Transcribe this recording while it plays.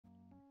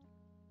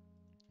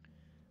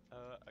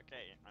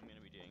Okay, I'm going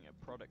to be doing a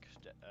product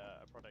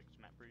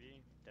map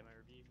review, demo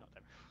review, not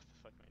demo. What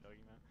the fuck am I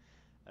talking about?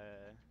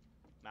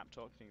 Map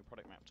talk, doing a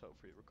product map talk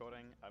for the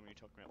recording. I'm going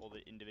to be talking about all the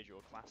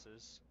individual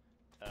classes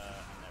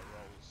and their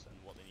roles and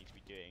what they need to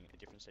be doing at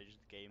different stages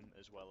of the game,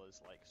 as well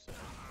as like certain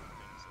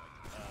things like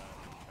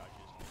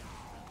charges,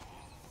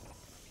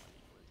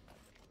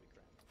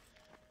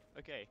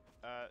 Okay,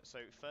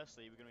 so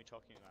firstly, we're going to be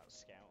talking about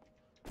Scout.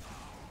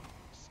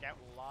 Scout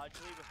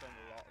largely will spend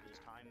a lot of his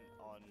time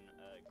on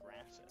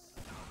grass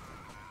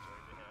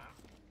over here.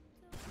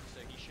 So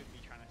he should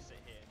be trying to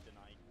sit here and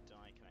deny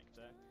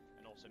connector,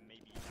 and also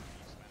maybe even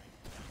be spamming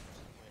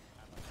across the cliff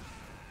and like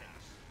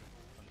picks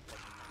from the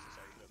point if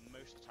necessary. But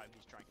most of the time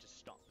he's trying to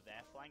stop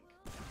their flank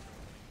from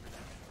coming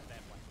through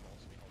their flank will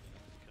also be holding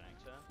on to the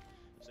connector.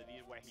 So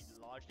these are where he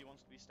largely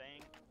wants to be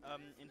staying.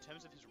 In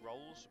terms of his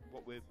roles,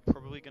 what we're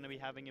probably going to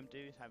be having him do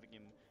is having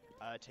him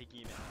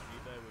taking him in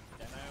Aruba with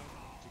the demo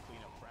to clean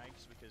up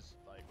frags, because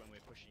like when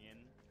we're pushing in,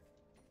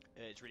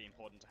 it's really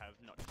important to have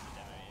not just the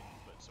demo in,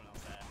 but someone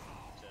else there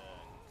to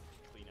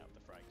clean up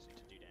the frags and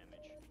to do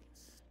damage.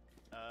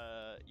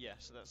 Yeah,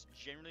 so that's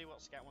generally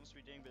what Scout wants to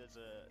be doing, but there's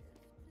a...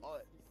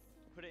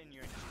 put it in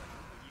your own discretion.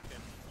 You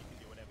can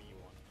do whatever you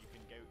want. You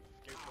can go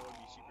forward,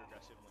 be super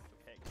aggressive and look for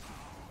picks.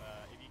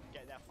 If you can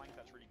get their flank,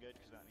 that's really good,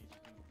 because that means you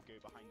can go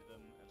behind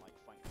them and like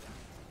flank them.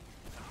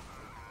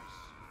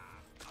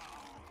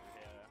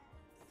 Here,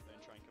 then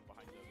try and come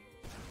behind them.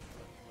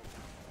 Look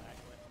on their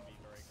cliff and be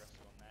very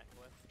aggressive on their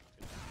cliff.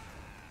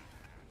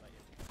 Like,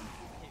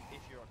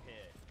 if you're up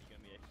here, you're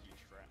going to be a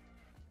huge threat.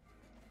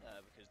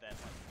 Because they're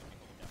like going to be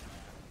holding down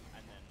there.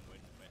 And then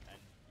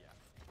yeah.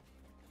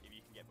 If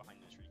you can get behind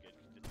them, it's really good.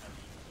 The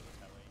telly, the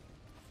telly.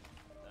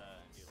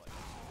 And do like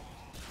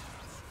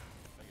this.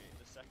 Okay,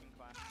 the second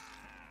class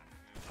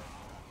is going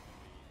to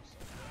be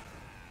Soldier.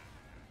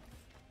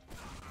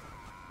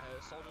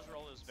 Soldier's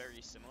role is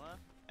very similar,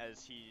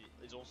 as he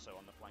is also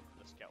on the flank of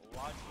the Scout.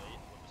 Largely,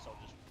 what the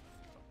soldier's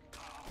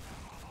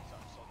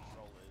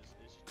role is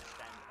to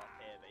stand up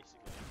here,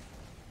 basically,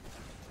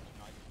 to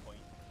deny the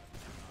point,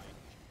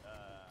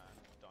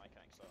 die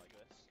connector like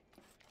this.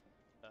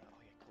 Oh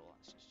yeah, cool,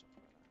 that's just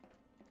something like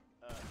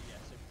that. Yeah,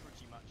 so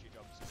pretty much your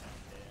job is to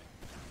stand here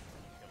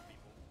and kill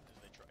people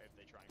if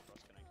they try and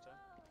cross connector.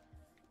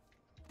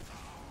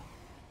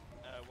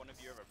 One of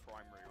your other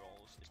primary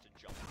roles is to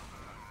jump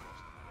across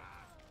the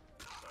map.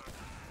 So,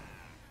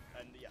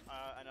 and yeah,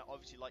 and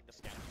obviously like the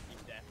Scout,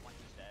 if their flank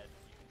is dead,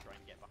 you can try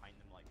and get behind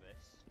them like this,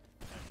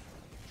 and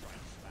try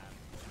and spam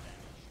more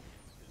damage.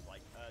 Because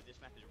like this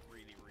map is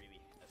really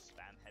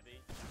spam heavy,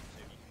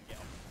 so if you can get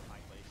up to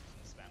high places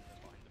and spam them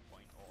behind the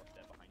point, or if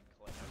they're behind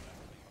cliff, or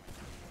behind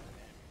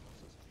cliff,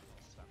 also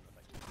spam them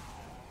effectively.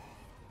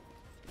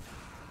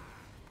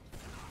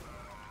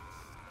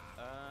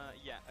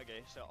 Yeah,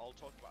 okay, so I'll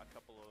talk about a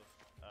couple of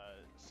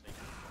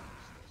staple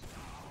jumps that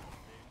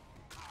do.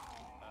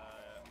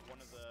 One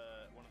of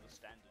the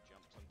standard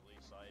jumps on the lead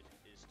side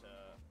is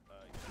to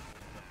get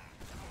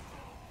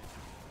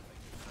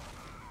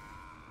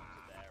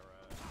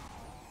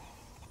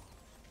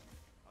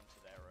onto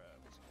their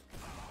what's it called?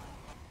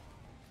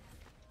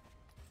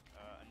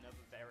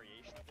 Another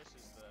variation of this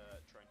is the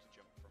trying to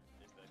jump from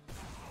the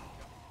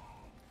jump,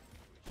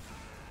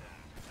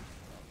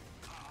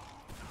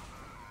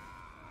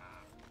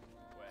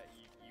 where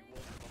you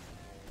walk along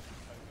the wall,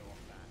 pogo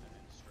off that, and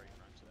then straight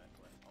around to that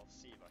cliff. I'll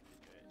see if I can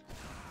do it.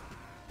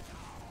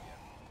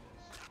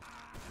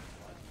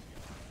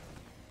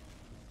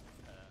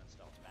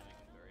 Start spamming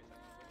them very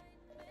effectively.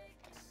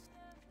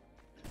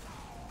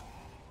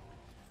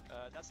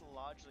 That's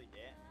largely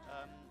it.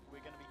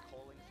 We're going to be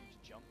calling for you to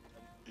jump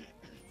and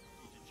for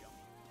you to jump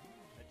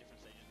at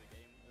different stages of the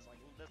game.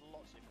 There's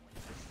lots of different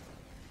ways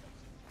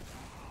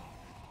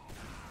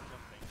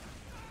jumping,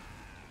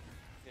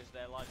 because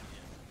they're largely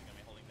going to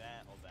be holding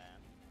there or there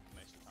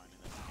most of the time in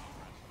this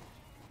grass.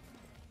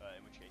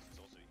 In which case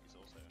it's also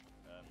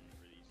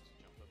really easy to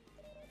jump them.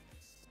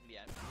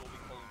 Yeah, we'll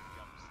be calling for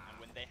jumps, and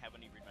when they have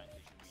any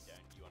advantage and we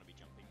don't, you want to be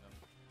jumping them.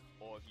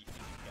 Or if you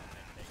think you can get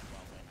an edge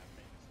while they have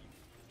things,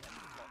 there's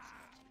lots and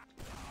lots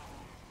of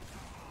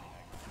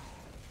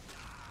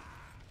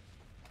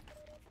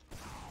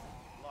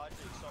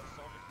largely,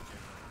 soldiers can go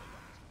really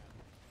on this map.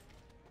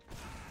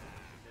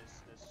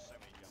 There's so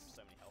many jumps,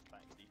 so many health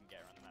packs that you can get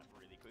around the map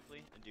really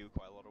quickly and do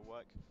quite a lot of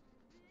work.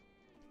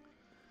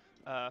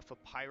 For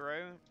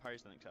Pyro's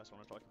the next class I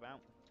want to talk about.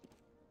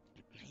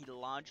 He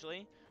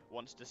largely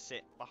wants to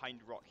sit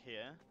behind rock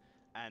here,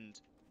 and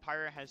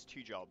Pyro has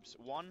two jobs.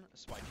 One, a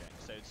spy check.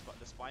 So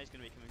the spy is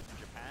going to be coming from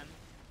Japan,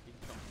 he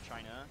can come from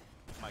China,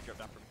 he might drop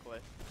down from a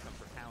cliff, come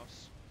from a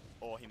house,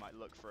 or he might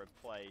look for a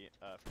play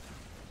from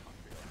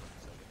concrete or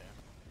over here.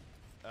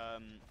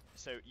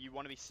 So you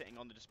want to be sitting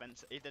on the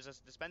dispenser. If there's a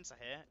dispenser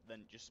here,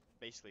 then just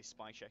basically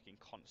spy checking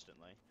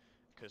constantly,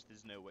 because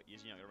there's no way, you're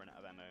not going to run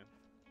out of ammo.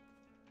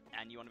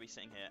 And you want to be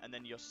sitting here, and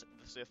then so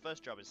your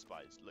first job is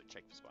spies,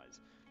 check for spies.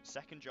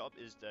 Second job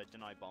is to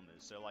deny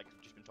bombers. So like I've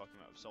just been talking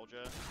about with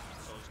Soldier's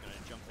going to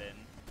jump in,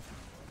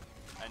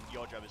 and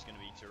your job is going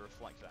to be to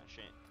reflect that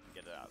shit and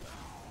get it out there.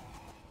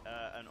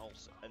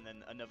 And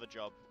then another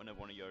job, another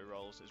one of your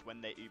roles is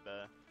when they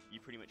Uber, you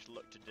pretty much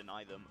look to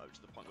deny them up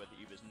to the point where the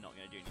Uber's not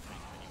going to do anything,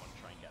 and then you want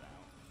to try and get out.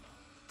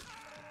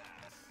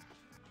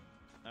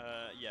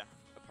 Yeah,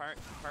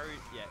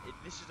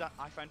 this is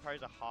I find Parry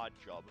is a hard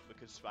job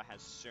because Spy has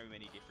so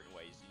many different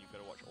ways, and you've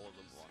got to watch all of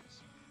them at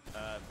once.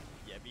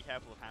 Yeah, be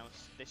careful of house.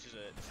 This is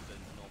a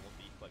normal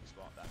deflect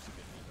spot. That's a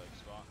good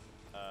deflect spot.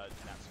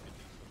 That's a good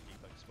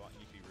deflect spot. You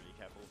need to be really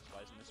careful of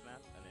spies in this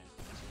map, and then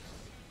this is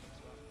a good deflect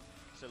spot.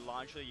 So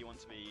largely, you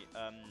want to be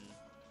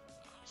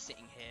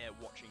sitting here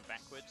watching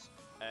backwards,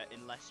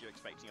 unless you're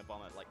expecting a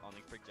bomber, like on,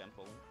 for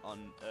example,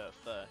 on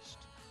first.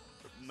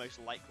 Most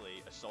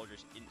likely, a soldier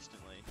is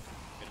instantly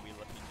going to be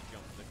looking to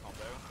jump the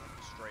combo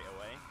straight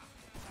away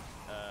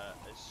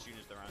as soon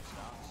as the round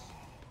starts,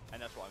 and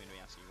that's what I'm going to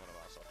be asking one of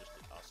our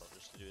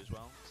soldiers to do as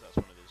well. So that's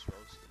one of his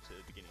roles at the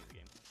beginning of the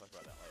game. We'll talk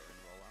about that later in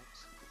the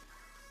rollouts.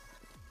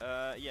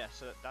 Yeah,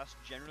 so that's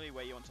generally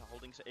where you want to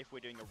holding. So if we're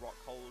doing a rock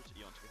hold,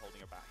 you want to be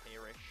holding about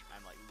here-ish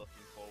and like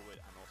looking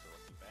forward and also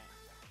looking back.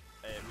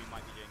 We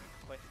might be doing a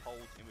cliff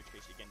hold, in which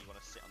case again you want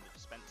to sit on the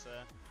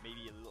dispenser,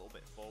 maybe a little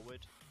bit forward,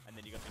 and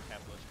then you got to be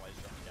careful as spies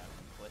dropping down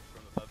from the cliff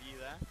from above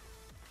you there.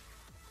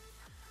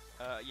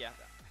 Yeah,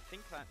 I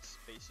think that's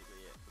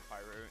basically it for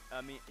Pyro.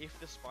 I mean, if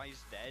the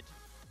spy's dead,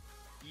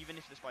 even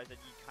if the spy's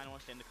dead, you kind of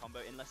want to stay in the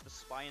combo, unless the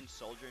spy and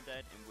soldier are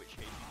dead, in which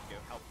case you can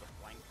go help the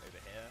flank over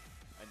here,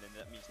 and then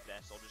that means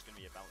their soldier's going to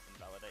be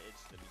invalidated,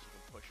 so that means you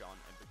can push on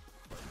and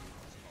put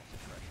lots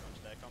of pressure onto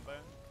their combo,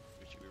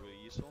 which would be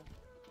really useful.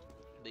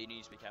 But you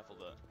need to be careful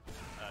that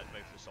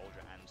both the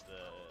soldier and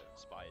the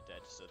spy are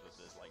dead, so that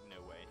there's like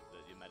no way that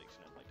your medic's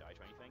gonna like die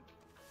to anything.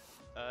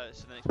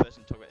 So the next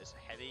person to talk about is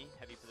heavy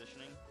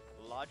positioning.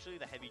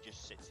 Largely, the heavy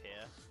just sits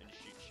here and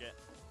shoots shit.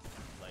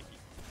 Like, he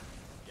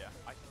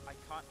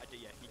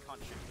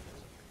can't shoot with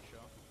this, I'm pretty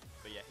sure.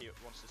 But yeah, he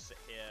wants to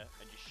sit here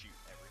and just shoot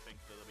everything.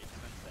 So there'll be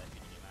expense there,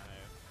 feeding him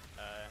ammo.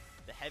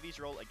 The heavy's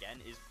role again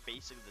is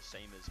basically the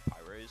same as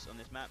Pyro's on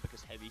this map,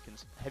 because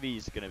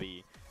heavy's going to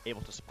be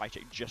able to spy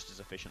check just as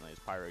efficiently as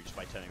Pyro, just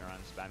by turning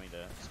around and spamming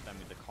the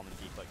common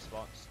deflect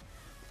spots.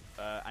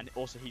 And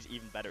also he's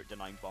even better at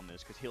denying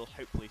bombers, because he'll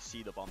hopefully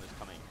see the bombers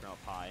coming from up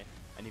high,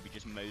 and if he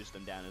just mows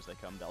them down as they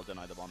come, they'll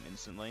deny the bomb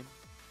instantly.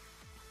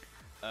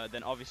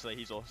 Then obviously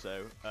he's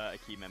also a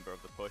key member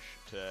of the push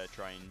to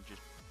try and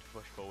just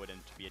push forward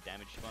and to be a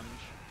damage sponge.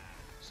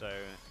 So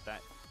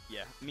that,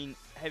 yeah, I mean,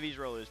 Heavy's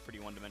role is pretty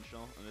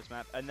one-dimensional on this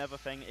map. Another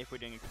thing, if we're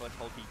doing a cliff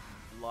hold, he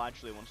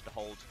largely wants to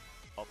hold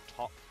up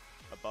top,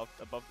 above,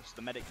 so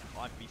the medic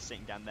might be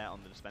sitting down there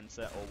on the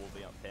dispenser, or will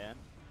be up here.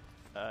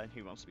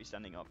 He wants to be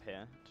standing up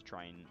here to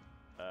try and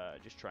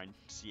just try and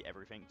see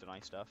everything, deny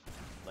stuff.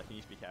 Like, he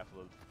needs to be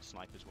careful of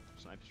snipers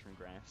from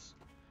grass,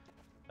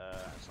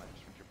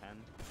 snipers from Japan.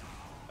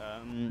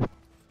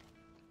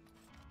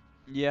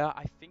 Yeah,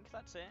 I think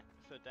that's it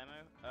for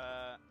demo.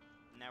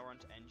 Now we're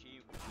on to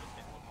NG, which is a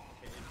bit more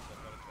complicated, so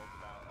I've got to talk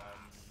about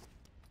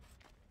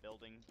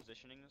building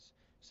positionings.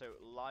 So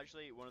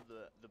largely, one of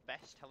the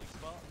best heli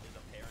spot is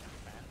up here in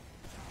Japan.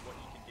 What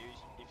you can do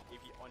is, if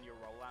you on your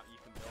rollout, you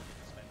can build a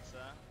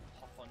dispenser,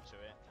 hop onto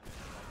it, and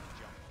then like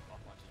jump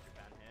off onto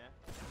Japan here,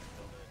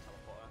 build a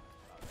teleporter.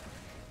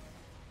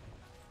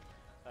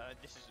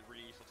 This is a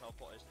really useful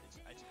teleporter.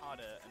 It's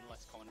harder and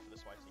less common for the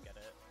Swipe to get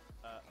it.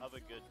 Other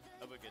good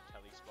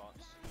tele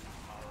spots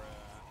are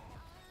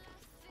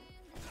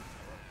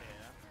up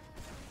here.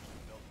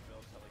 Build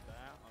tele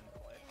there on the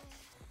cliff,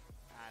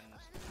 and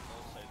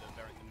also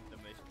the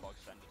most bog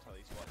standard tele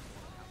spot is the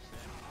one house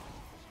here,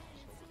 which is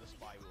useful. But the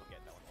spy will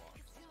get that one a lot.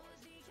 That's why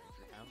it's going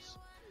through house.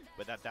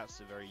 But that's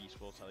a very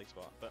useful tele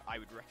spot. But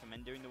I would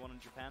recommend doing the one in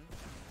Japan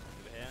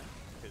over here,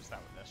 because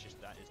that is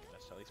the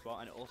best tele spot,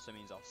 and it also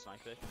means I'll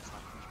snipe it. Can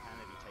snipe from Japan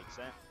if he takes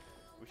it,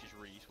 which is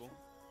really useful,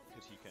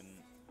 because he can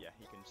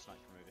snipe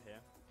from over here.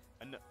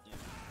 And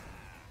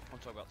I'll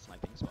talk about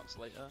sniping spots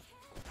later.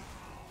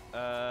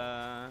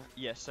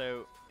 Yeah,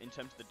 so in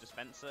terms of the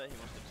dispenser, he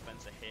wants the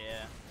dispenser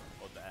here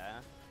or there,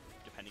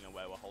 depending on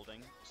where we're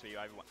holding. So you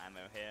either want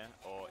ammo here,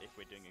 or if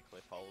we're doing a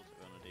cliff hold,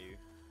 we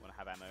want to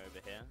have ammo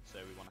over here.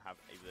 So we want to have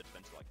the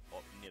dispenser like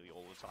nearly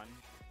all the time,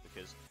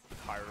 because the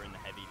Pyro and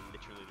the Heavy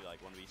literally like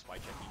want to be spy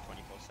checking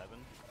 24/7.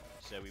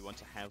 So we want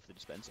to have the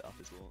dispenser up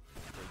for as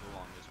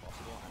long as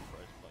possible and for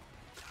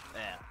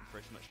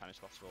as much time as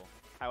possible.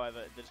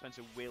 However, the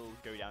dispenser will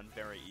go down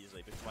very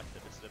easily, because like I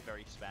said, this is a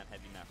very spam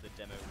heavy map. The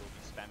demo will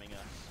be spamming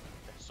us,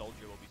 the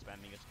soldier will be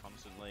spamming us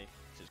constantly,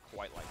 so it's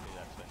quite likely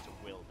that dispenser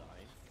will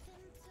die,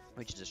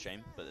 which is a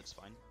shame, but it's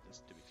fine, it's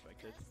to be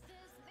expected.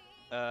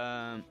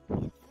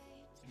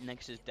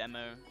 Next is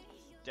demo.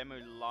 Demo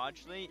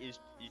largely is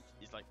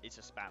like, it's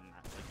a spam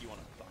map. Like, you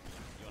want to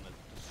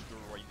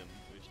destroy them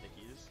with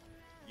stickies.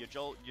 Your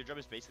job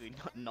is basically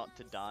not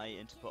to die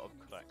and to put up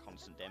that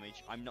constant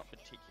damage. I'm not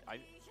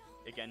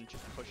again,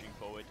 just pushing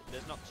forward.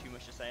 There's not too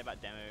much to say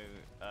about demo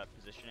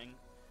positioning,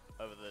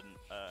 other than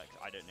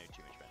I don't know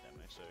too much about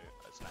demo, so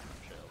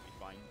I'm sure it'll be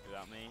fine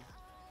without me.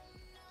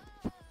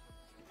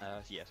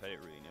 Yes, I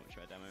don't really know much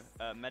about demo.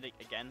 Medic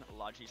again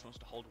largely just wants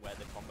to hold where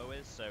the combo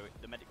is, so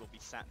the medic will be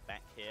sat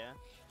back here.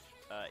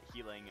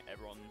 healing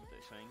everyone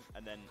this thing,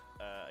 and then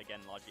again,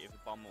 largely if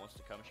the bomb wants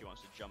to come, she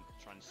wants to jump,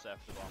 try and surf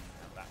the bomb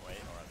that way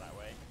or out that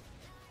way.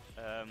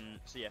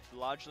 So yeah,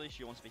 largely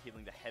she wants to be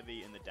healing the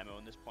heavy and the demo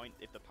on this point.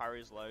 If the pyro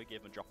is low,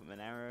 give him a drop of an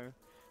arrow.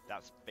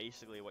 That's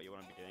basically what you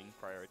want to be doing.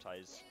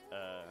 Prioritize,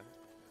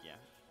 yeah,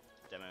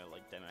 demo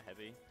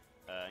heavy,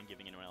 and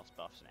giving anyone else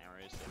buffs and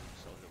arrows. So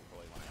soldier will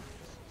probably want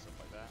arrows and stuff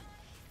like that.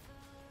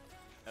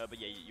 But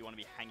yeah, you want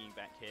to be hanging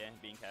back here,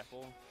 being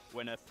careful.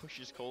 When a push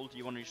is called,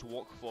 you want to just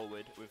walk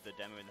forward with the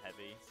demo and the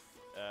heavy,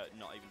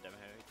 not even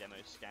demo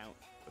scout,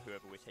 or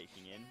whoever we're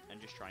taking in, and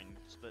just try and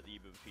split the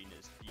Uber between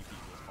as few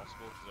people as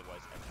possible, because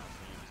otherwise everyone else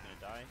in the Uber is going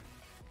to die.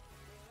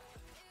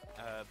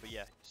 But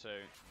yeah, so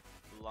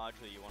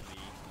largely you want to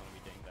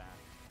be doing that.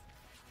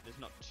 There's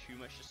not too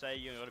much to say.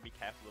 You got to be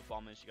careful of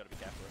bombers. You got to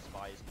be careful of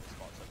spies in the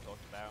spots I've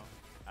talked about.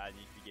 And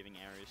you could be giving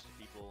areas to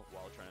people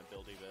while trying to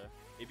build Uber.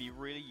 It'd be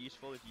really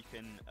useful if you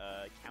can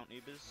count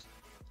Ubers.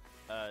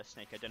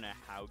 Snake, I don't know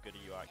how good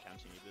you are at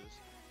counting Ubers,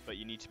 but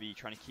you need to be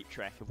trying to keep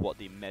track of what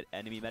the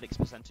enemy medics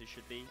percentage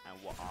should be and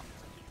what our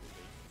percentage will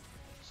be.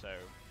 So,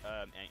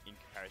 in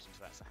comparison to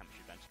that, so how much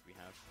advantage we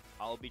have.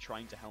 I'll be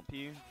trying to help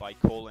you by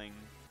calling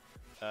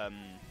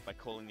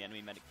the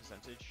enemy medic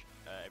percentage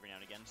every now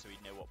and again, so we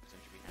know what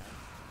percentage we have.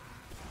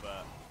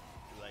 But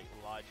like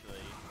largely,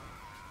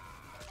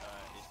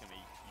 it's gonna be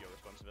your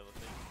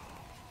responsibility.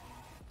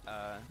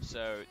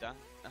 So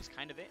that's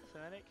kind of it for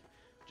medic.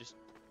 Just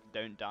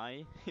don't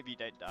die. If you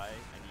don't die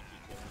and you keep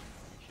killing,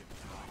 you should be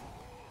fine.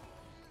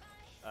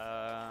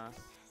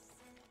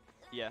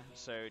 Yeah.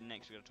 So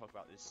next we're gonna talk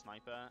about this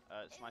sniper.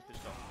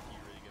 Sniper's got a few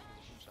really good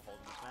positions to hold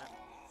on this map.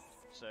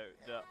 So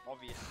the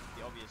obvious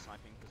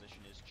sniping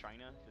position is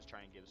China, because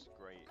China gives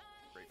great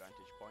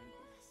vantage point.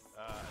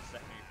 A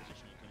secondary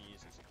position you can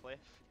use is a cliff.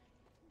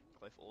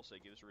 Cliff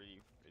also gives really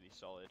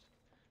solid.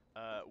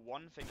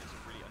 One thing that's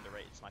a really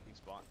underrated sniping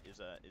spot is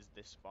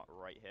this spot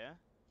right here,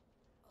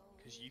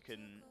 because you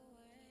can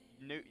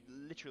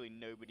literally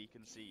nobody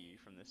can see you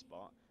from this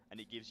spot, and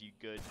it gives you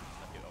quite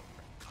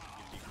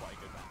a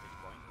good vantage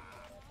point.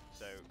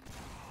 So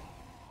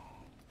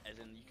as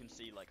in you can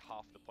see like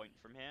half the point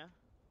from here,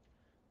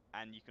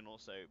 and you can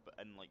also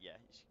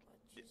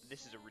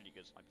this is a really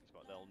good sniping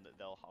spot.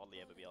 They'll hardly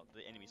ever be able.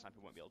 The enemy sniper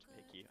won't be able to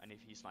pick you, and if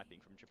he's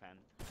sniping from Japan,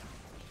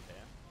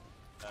 here.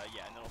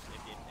 Yeah, and then also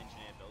if the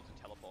engineer builds a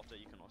teleporter,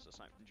 you can also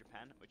snipe from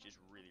Japan, which is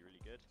really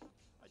good.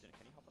 I don't know,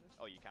 can you hop on this?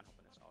 Oh, you can hop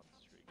on this. Oh,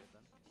 this is really good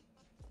then.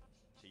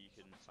 So you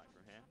can snipe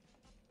from here.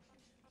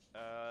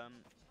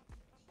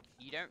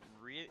 You don't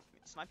really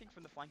sniping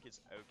from the flank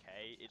is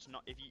okay. It's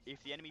not if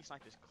the enemy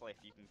sniper's cliff,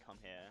 you can come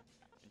here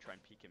and try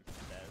and peek him from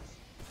stairs.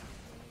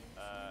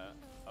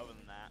 Other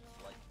than that,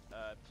 like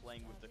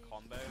playing with the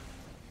combo.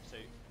 So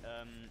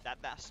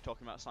that's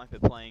talking about sniper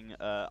playing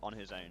on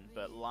his own.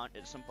 But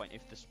at some point,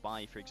 if the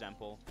spy, for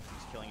example,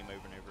 is killing him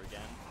over and over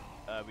again,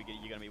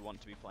 you're going to want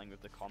to be playing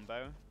with the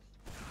combo.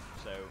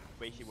 So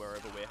basically,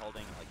 wherever we're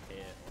holding, like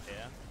here or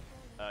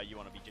here, you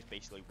want to be just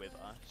basically with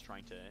us,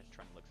 trying to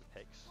look for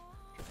picks,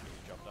 trying to get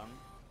your job done.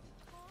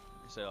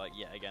 So like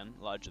yeah, again,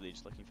 largely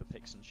just looking for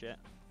picks and shit.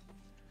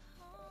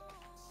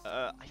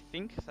 I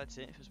think that's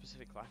it for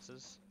specific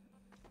classes.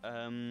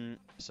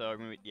 So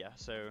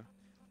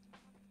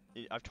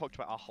I've talked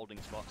about our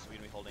holding spots, so we're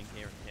going to be holding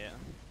here and here.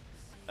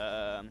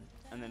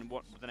 And then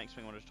the next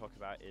thing I wanted to talk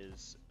about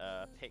is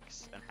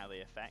picks and how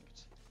they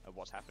affect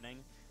what's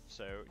happening.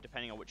 So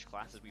depending on which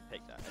classes we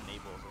pick, that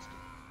enables us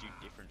to do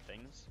different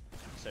things.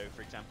 So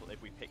for example,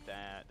 if we pick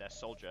their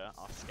soldier,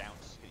 our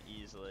scouts can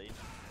easily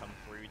come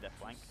through their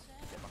flank,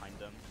 get behind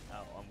them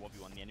on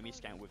 1v1 the enemy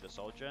scout with the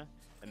soldier,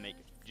 and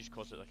just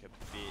cause it like a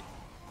big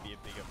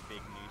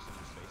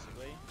nuisance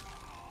basically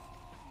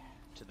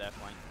to their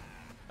flank.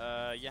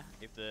 Yeah,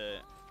 if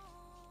the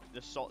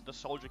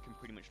soldier can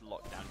pretty much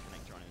lock down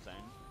connector on his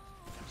own.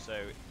 So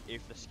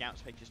if the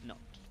scout's pick is not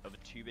of a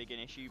too big an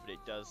issue, but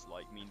it does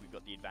mean we've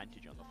got the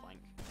advantage on the flank.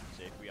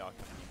 So if we are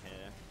coming in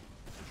here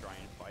to try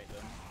and fight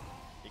them,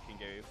 it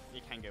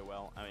can go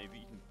well. I mean, if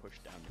you can push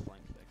down the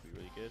flank, that could be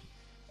really good.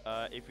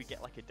 If we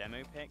get like a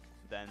demo pick,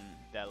 then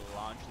they're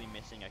largely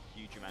missing a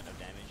huge amount of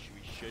damage.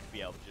 We should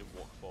be able to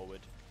walk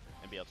forward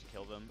and be able to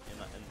kill them,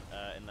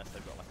 unless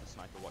they've got like a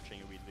sniper watching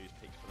and we'd lose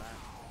picks for that.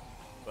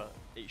 But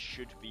it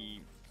should be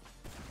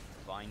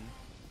fine.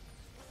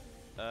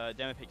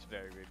 Demo pick's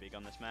very big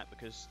on this map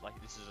because like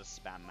this is a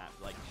spam map.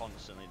 Like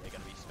constantly they're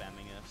going to be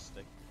spamming us.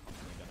 They're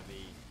constantly going to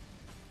be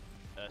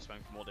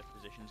spamming from all different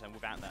positions, and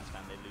without that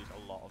spam, they lose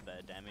a lot of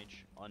their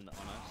damage on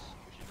us,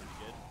 which is really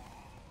good.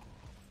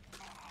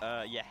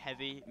 Yeah,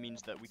 heavy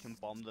means that we can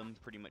bomb them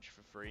pretty much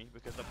for free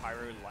because the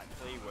pyro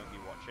likely won't be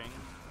watching,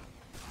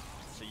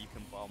 so you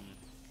can bomb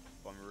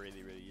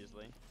really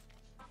easily.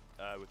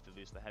 With the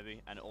lose the heavy,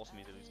 and it also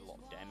means they lose a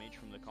lot of damage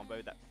from the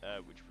combo that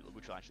which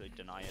will actually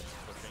deny us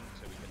pushing.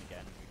 So we can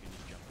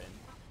just jump in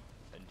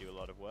and do a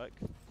lot of work.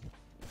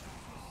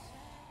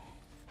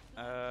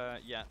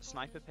 Yeah,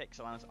 sniper picks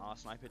allows our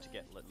sniper to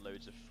get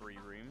loads of free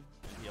room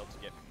and be able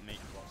to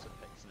make lots of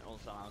picks, and it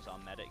also allows our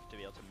medic to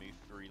be able to move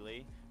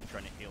freely and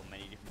trying to heal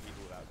many different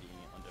people without being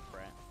under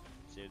threat.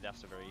 So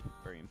that's a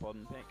very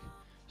important pick.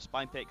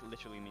 Spy pick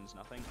literally means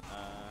nothing.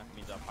 It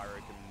means our pyro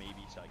can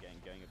maybe start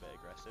going a bit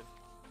aggressive.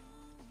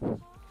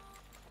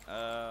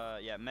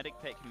 Yeah, medic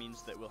pick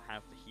means that we'll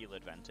have the heal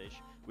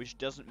advantage, which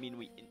doesn't mean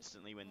we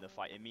instantly win the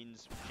fight. It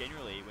means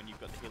generally when you've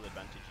got the heal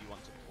advantage, you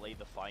want to play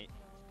the fight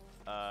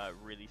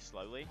really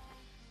slowly,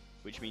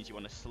 which means you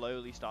want to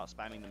slowly start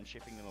spamming them,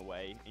 chipping them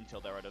away until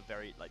they're at a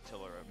till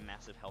they're at a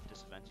massive health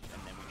disadvantage,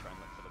 and then we try and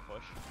look for the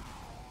push.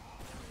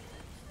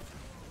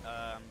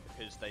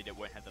 Because they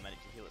won't have the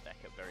medic to heal it back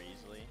up very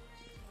easily.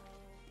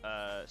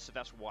 So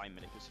that's why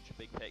medic is such a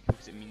big pick,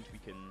 because it means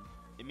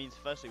it means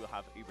firstly we'll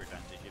have uber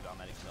advantage if our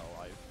medics are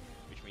alive,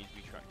 which means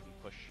we can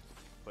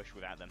push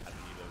without them having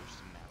Evo, which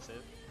is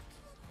massive.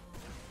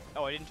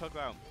 Oh, I didn't talk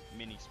about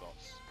mini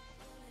spots.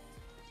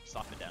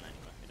 Slap it down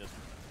anyway. It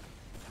doesn't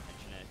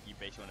mention it. You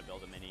basically want to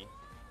build a mini.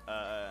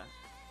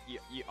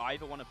 You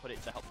either want to put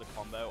it to help the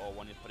combo, or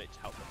want to put it to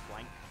help the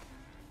flank.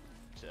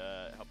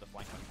 To help the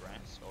flank on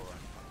grass or on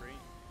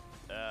concrete,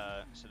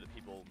 so that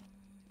people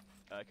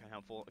can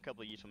helpful. A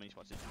couple of useful mini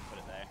spots is you can put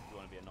it there if you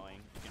want to be annoying.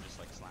 You can just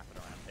like slap it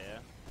around here.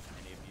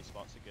 Any of these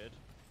spots are good.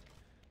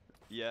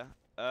 Yeah.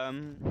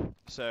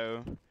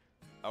 So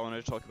I want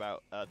to talk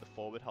about the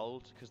forward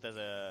hold, because there's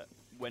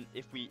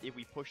if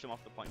we push them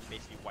off the point, we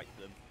basically wipe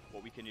them.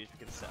 What we can do is we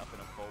can set up in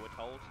a forward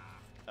hold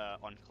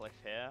on cliff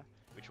here,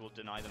 which will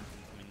deny them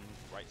from coming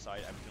right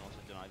side, and we can also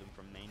deny them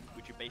from main,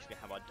 which would basically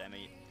have our demo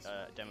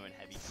and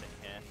heavy sitting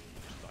here,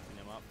 just fucking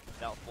them up.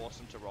 That'll force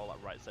them to roll out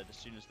right side. As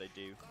soon as they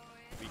do,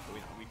 we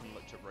can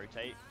look to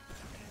rotate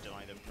and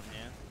deny them from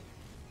here.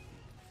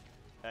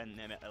 And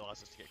then it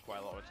allows us to get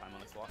quite a lot of time on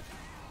the clock.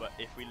 But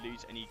if we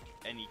lose any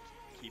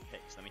key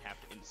picks, then we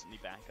have to instantly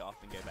back off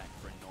and go back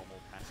for a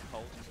normal passive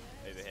hold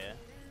over here.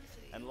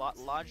 And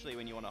largely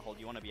when you want to hold,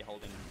 you want to be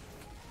holding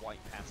quite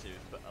passive,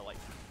 but like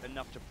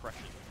enough to pressure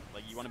them.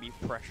 Like you want to be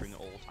pressuring at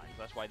all times.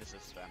 That's why this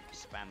is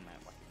spam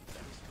map, like in a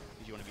sense,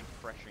 because you want to be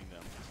pressuring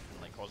them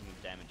and like causing them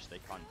damage so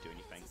they can't do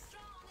anything.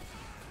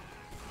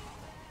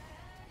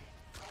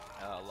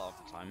 A lot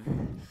of the time.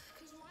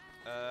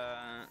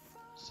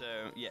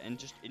 So yeah, and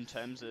just in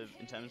terms of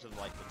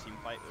like the team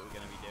fight that we're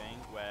going to be doing,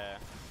 where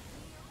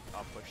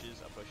our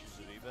pushes of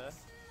Uber,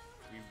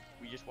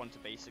 we just want to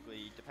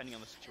basically, depending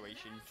on the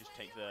situation, just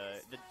take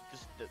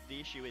the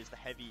issue is the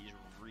heavy is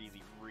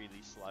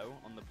really slow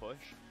on the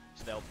push.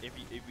 So they'll if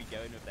we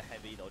go in with the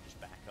heavy, they'll just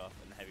back up,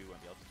 and the heavy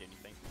won't be able to do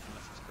anything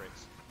unless it's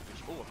crits.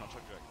 Which I'm not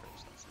talking about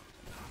crits. That's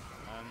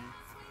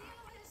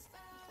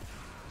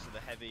so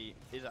the heavy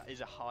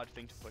is a hard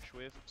thing to push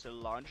with. So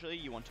largely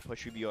you want to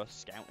push with your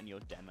scout and your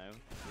demo.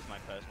 Is my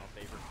personal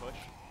favorite push.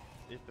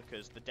 Is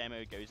because the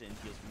demo goes in,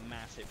 deals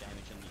massive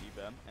damage on the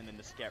Uber, and then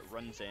the scout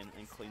runs in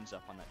and cleans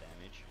up on that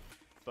damage.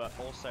 But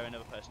also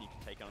another person you can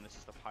take on this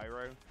is the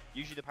pyro.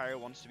 Usually the pyro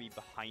wants to be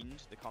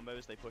behind the combo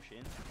as they push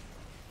in,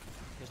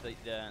 because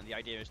the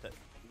idea is that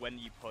when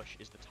you push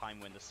is the time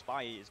when the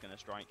spy is going to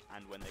strike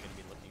and when they're going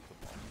to be looking for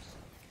bombs.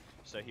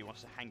 So he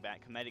wants to hang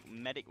back.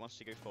 Medic wants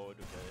to go forward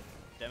with the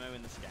demo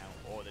and the scout,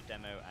 or the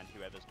demo and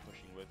whoever's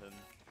pushing with them,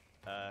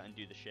 and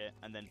do the shit.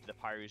 And then the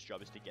pyro's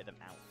job is to get them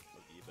out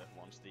of the Uber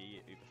once the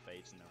Uber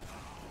fades and they're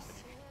out.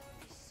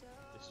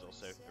 This is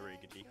also a really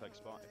good declick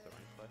spot if they're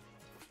on cliff.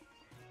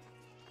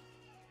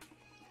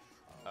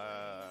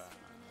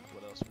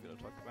 What else are we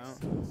gonna talk about?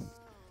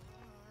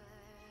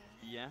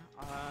 Yeah.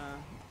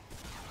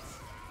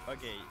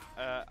 Okay.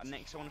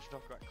 Next, I wanted to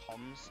talk about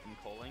comms and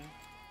calling.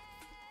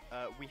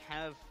 We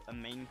have a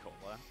main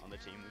caller on the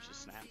team, which is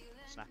Snap.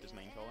 Snap is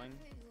main calling.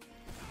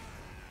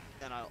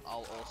 Then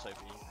I'll also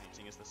be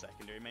acting as the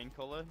secondary main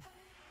caller.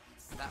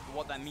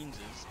 What that means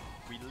is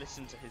we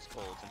listen to his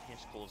calls, and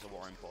his calls are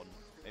more important.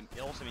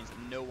 It also means that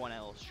no one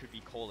else should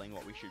be calling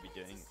what we should be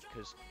doing,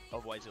 because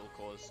otherwise it'll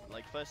cause,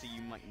 like, firstly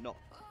you might not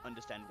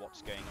understand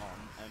what's going on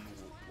and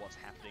what's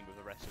happening with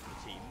the rest of the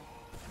team,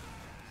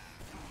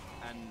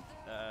 and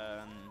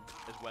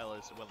as well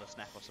as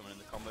Snap or someone in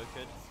the combo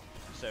could.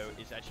 So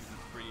it's actually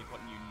really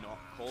important you not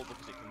call,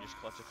 because it can just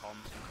clutter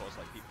comms and cause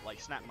like people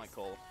like Snap might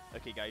call,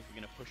 okay guys, we're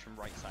gonna push from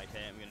right side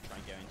here and we're gonna try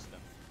and go into them,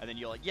 and then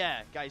you're like,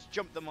 yeah guys,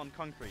 jump them on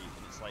concrete,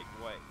 and it's like,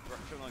 wait,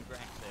 jump them on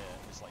grass here,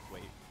 and it's like,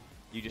 wait,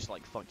 you just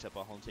like fucked up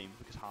our whole team,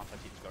 because half our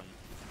team's gone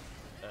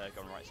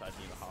right side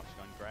and the other half's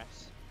gone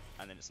grass,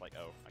 and then it's like,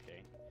 oh,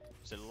 okay.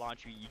 So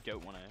largely you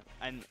don't want to,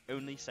 and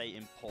only say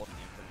important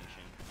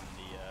information in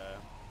the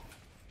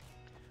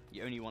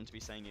you only want to be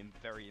saying in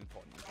very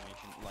important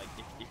information, like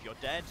if you're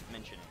dead,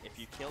 mention it. If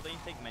you killed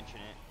anything,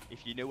 mention it.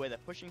 If you know where they're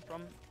pushing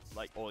from,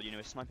 like, or you know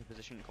a sniper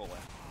position, call it.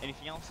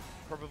 Anything else?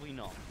 Probably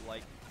not.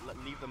 Like,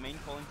 leave the main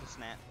calling to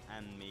Snap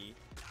and me,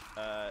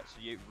 so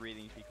you don't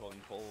really need to be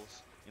calling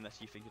calls unless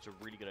you think it's a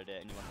really good idea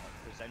and you want to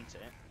like, present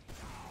it.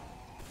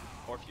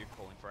 Or if you're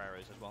calling for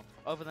arrows as well.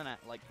 Other than that,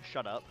 like,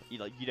 shut up. You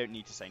don't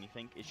need to say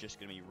anything. It's just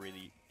gonna be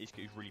really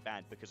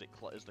bad because it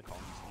clutters the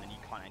comms, and then you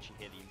can't actually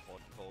hear the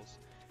important calls.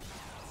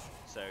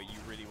 So you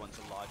really want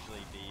to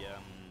largely be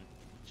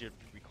just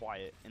be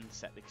quiet and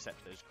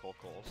accept those core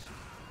calls,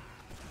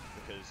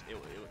 because it'll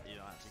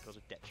actually cause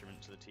a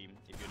detriment to the team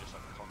if you're just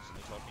like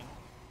constantly talking.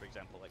 for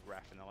example, like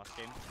Raph in the last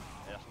game.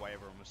 That's why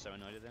everyone was so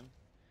annoyed at him.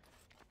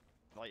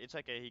 Like, it's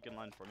okay, he can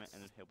learn from it,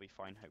 and he'll be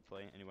fine,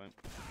 hopefully, and he won't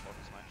talk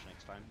as much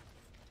next time.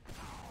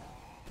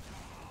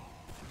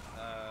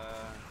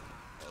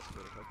 What else do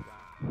we talk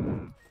about?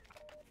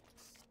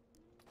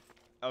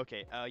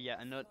 Okay, yeah,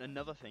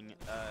 another thing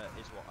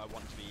is what I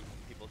want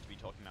people to be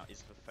talking about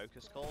is the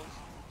focus calls.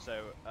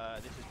 So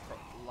this is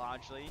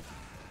largely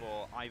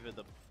for either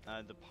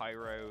the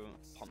Pyro,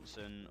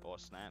 Thompson, or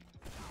Snap.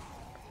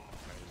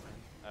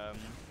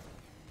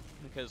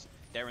 Because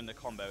they're in the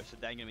combo, so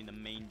they're going to be the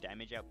main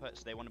damage output.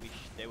 So they want to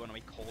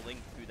be calling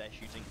who they're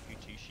shooting, who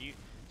to shoot,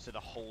 so the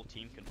whole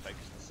team can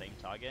focus the same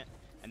target.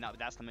 And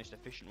that's the most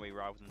efficient way,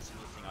 rather than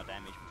splitting our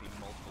damage between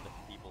multiple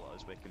different people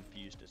as we're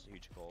confused as to who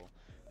to call.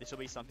 This will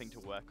be something to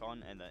work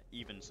on, and that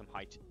even some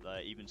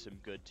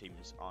good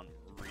teams aren't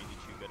really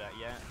too good at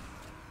yet.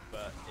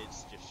 But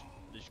it's just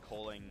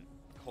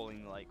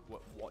calling like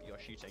what you're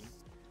shooting,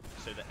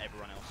 so that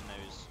everyone else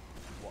knows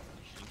what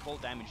you're shooting.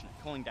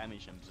 Calling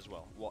damage numbers as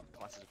well. What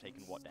classes have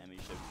taken what damage,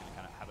 so we can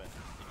kind of have a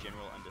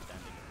general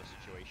understanding of the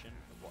situation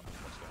of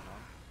what's going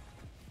on.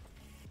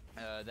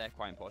 They're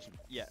quite important.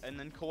 Yeah, and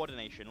then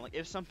coordination. Like,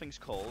 if something's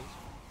called,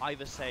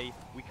 either say,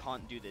 we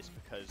can't do this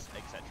because,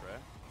 etc.,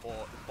 or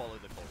follow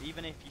the call.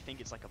 Even if you think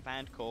it's like a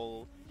bad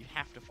call, you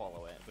have to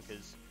follow it,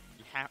 because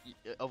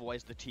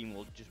otherwise the team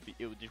will just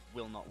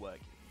will not work.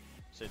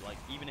 So, like,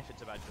 even if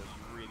it's a bad call,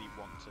 you really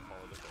want to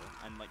follow the call.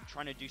 And, like,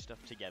 trying to do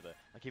stuff together.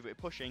 Like, if we're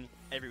pushing,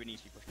 everyone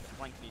needs to be pushing. The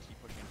flank needs to be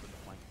pushing from the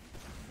flank.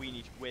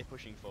 We're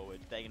pushing forward.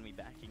 They're going to be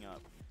backing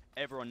up.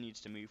 Everyone needs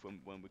to move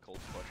when we're called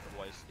to push,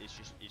 otherwise it's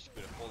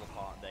going to fall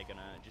apart. They're going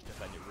to just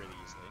defend it really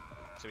easily.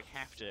 So we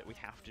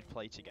have to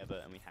play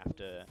together, and we have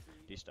to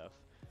do stuff.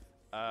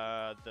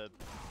 The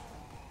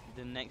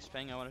next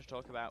thing I wanted to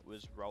talk about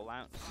was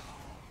rollouts.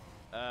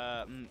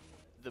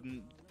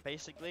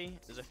 Basically,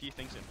 there's a few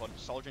things important.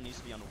 Soldier needs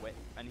to be on a whip,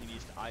 and he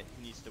needs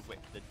to whip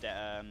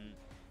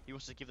he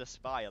wants to give the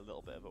spy a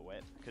little bit of a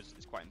whip, because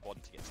it's quite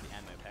important to get to the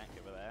ammo pack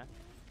over there.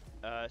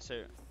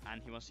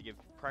 And he wants to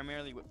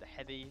primarily whip the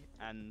heavy,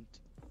 and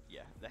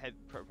yeah, the heavy,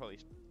 probably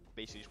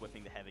basically just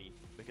whipping the heavy,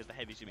 because the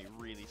heavy's gonna be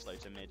really slow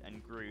to mid,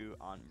 and Gru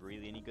aren't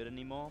really any good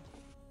anymore.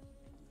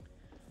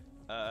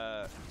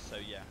 So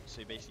yeah,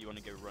 so basically you want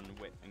to go run and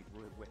whip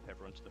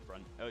everyone to the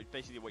front.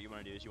 Basically what you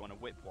want to do is you want to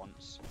whip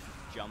once,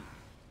 jump,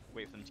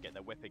 wait for them to get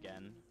their whip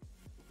again,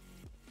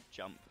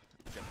 jump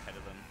ahead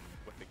of them,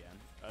 whip again,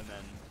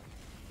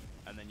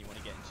 and then you want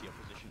to get into your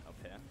position up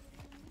here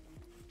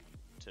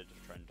to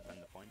just try and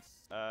defend the point.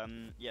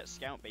 Yeah,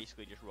 Scout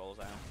basically just rolls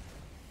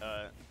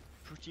out.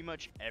 Pretty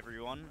much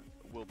everyone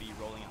will be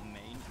rolling out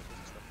main, because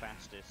it's the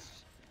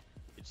fastest.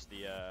 It's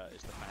the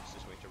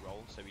fastest way to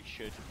roll. So we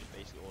should just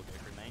basically all go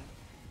through main,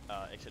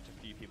 except a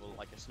few people,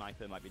 like a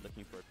sniper, might be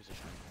looking for a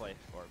position on cliff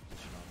or a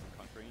position on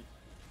concrete.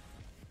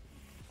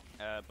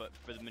 But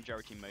for the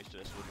majority, most of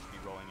us will just be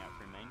rolling out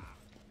through main.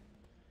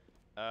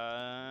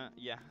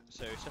 Yeah,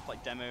 so stuff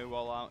like demo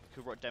rollout,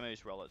 because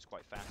demos rollout's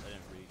quite fast. I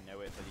don't really know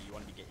it, but you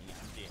want to be getting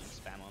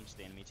spam onto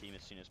the enemy team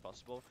as soon as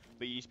possible.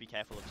 But you need to be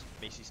careful of,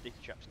 basically,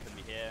 sticky traps can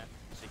be here,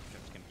 sticky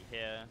traps can be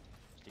here,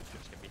 sticky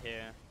traps can be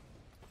here.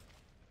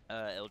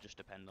 It'll just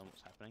depend on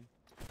what's happening.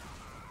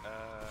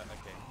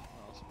 Okay,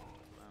 what else am I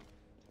talking about?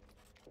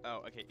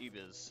 Oh, okay,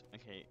 Ubers.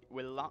 Okay,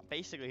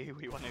 basically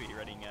we want to be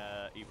running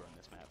Uber on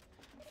this map.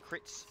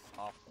 Crits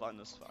are fun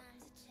as fuck.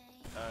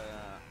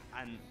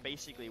 And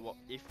basically,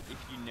 if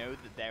you know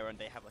that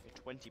they have like a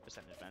 20%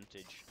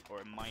 advantage or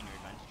a minor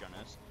advantage on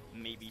us,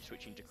 maybe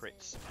switching to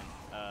crits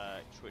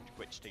and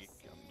switch to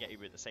get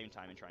Uber at the same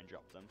time and try and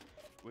drop them.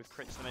 With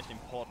crits, the most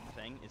important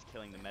thing is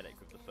killing the medic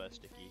with the first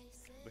sticky,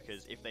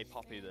 because if they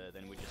pop Uber,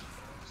 then we're just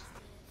fucked.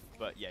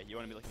 But yeah, you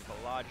want to be looking for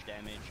large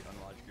damage on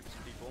large groups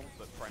of people,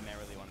 but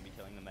primarily want to be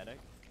killing the medic.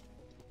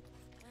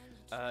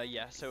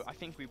 Yeah, so I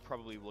think we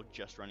probably will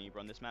just run Uber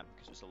on this map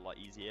because it's a lot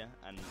easier,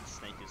 and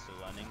Snake is still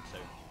learning, so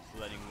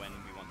learning when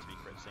we want to be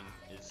critsing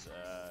is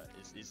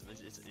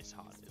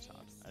hard. It's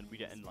hard, and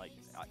we don't, like,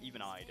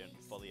 even I don't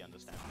fully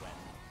understand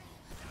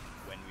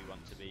when we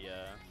want to be.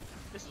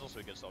 This is also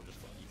a good soldier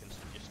spot. You can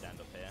just stand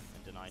up here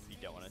and deny if you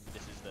don't want to.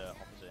 This is the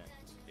opposite.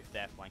 If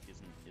their flank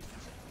isn't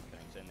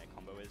saying their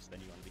combo is, then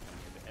you want to be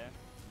coming over here,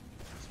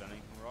 spamming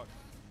from rock.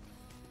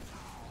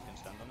 You can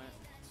stand on it.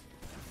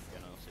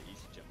 And also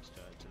easy jumps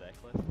to their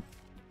cliff.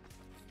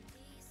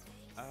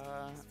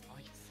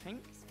 I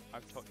think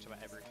I've talked about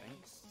everything.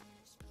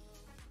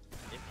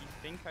 If you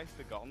think I've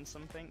forgotten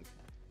something,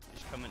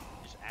 just come and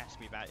just ask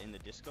me about it in the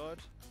Discord.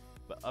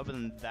 But other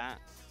than that,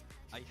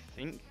 I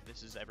think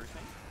this is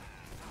everything.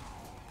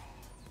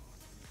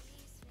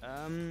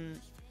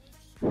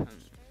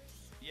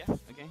 Yeah,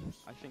 okay,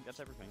 I think that's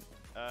everything.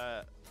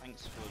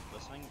 Thanks for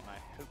listening, and I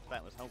hope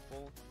that was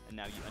helpful, and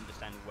now you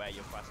understand where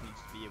your class needs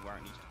to be and where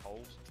it needs to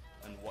hold,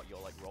 and what your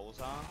roles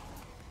are.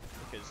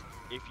 Because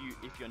if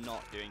you're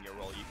not doing your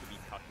role, you could be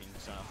cucking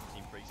someone else's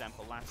team. For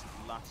example,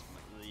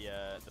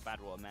 the Bad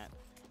War map,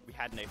 we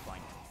had no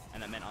flank,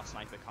 and that meant our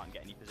sniper can't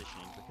get any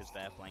positioning because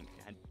their flank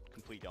had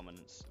complete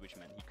dominance, which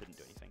meant he couldn't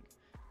do anything.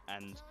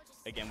 and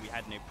again, we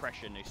had no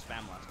pressure, no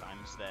spam last time,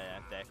 so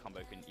their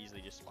combo can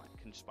easily just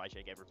spy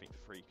check everything for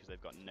free because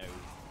they've got no,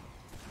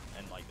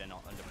 and like they're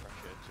not under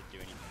pressure to do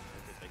anything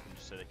because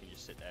they can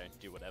just sit there and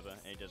do whatever,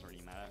 and it doesn't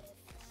really matter.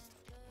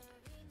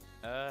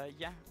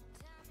 Yeah.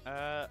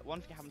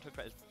 One thing I haven't talked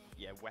about is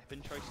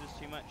weapon choices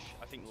too much.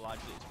 I think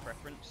largely it's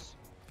preference.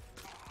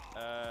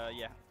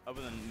 Yeah.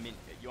 Other than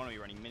you want to be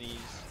running minis,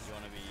 you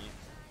want to be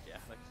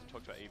like I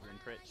talked about Uber and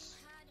crits.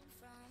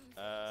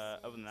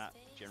 Other than that,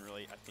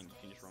 generally, I think you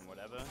can just run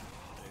whatever. I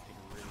don't think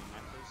it really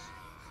matters.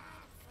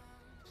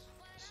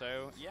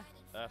 So, yeah,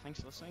 thanks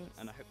for listening,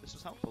 and I hope this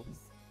was helpful.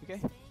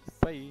 Okay,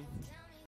 bye!